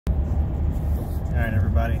Alright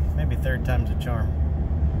everybody, maybe third time's a charm.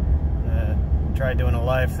 Tried doing a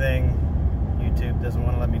live thing. YouTube doesn't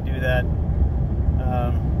want to let me do that.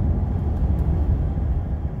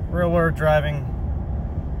 Real world driving,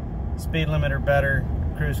 speed limit or better,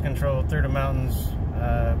 cruise control through the mountains,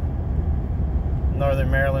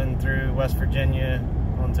 northern Maryland through West Virginia,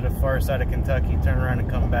 onto the far side of Kentucky, turn around and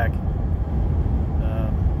come back.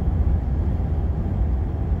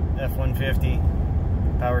 F-150,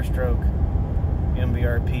 Power Stroke,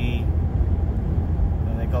 MBRP,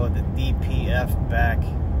 they call it the DPF back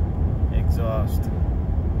exhaust,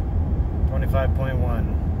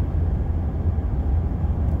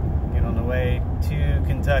 25.1. Get on the way to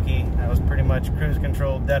Kentucky. I was pretty much cruise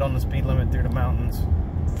control, dead on the speed limit through the mountains.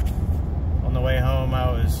 On the way home,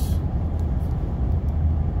 I was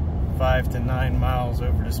 5 to 9 miles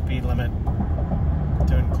over the speed limit,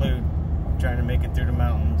 to include trying to make it through the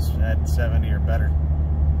mountains at 70 or better.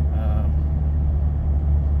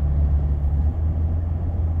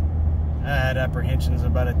 I had apprehensions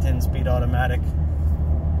about a 10-speed automatic.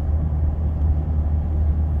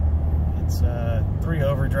 It's 3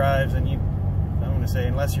 overdrives, and I'm going to say,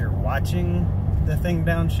 unless you're watching the thing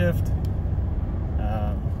downshift,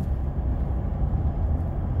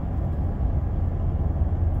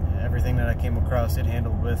 everything that I came across it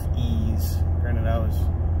handled with ease. Granted, I was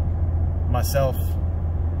myself,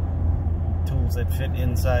 tools that fit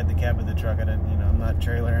inside the cab of the truck. I'm not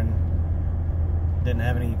trailering. Didn't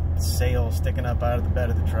have any sails sticking up out of the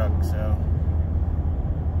bed of the truck, so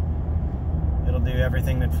it'll do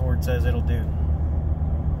everything that Ford says it'll do.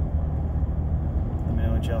 Let me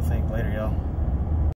know what y'all think later, y'all.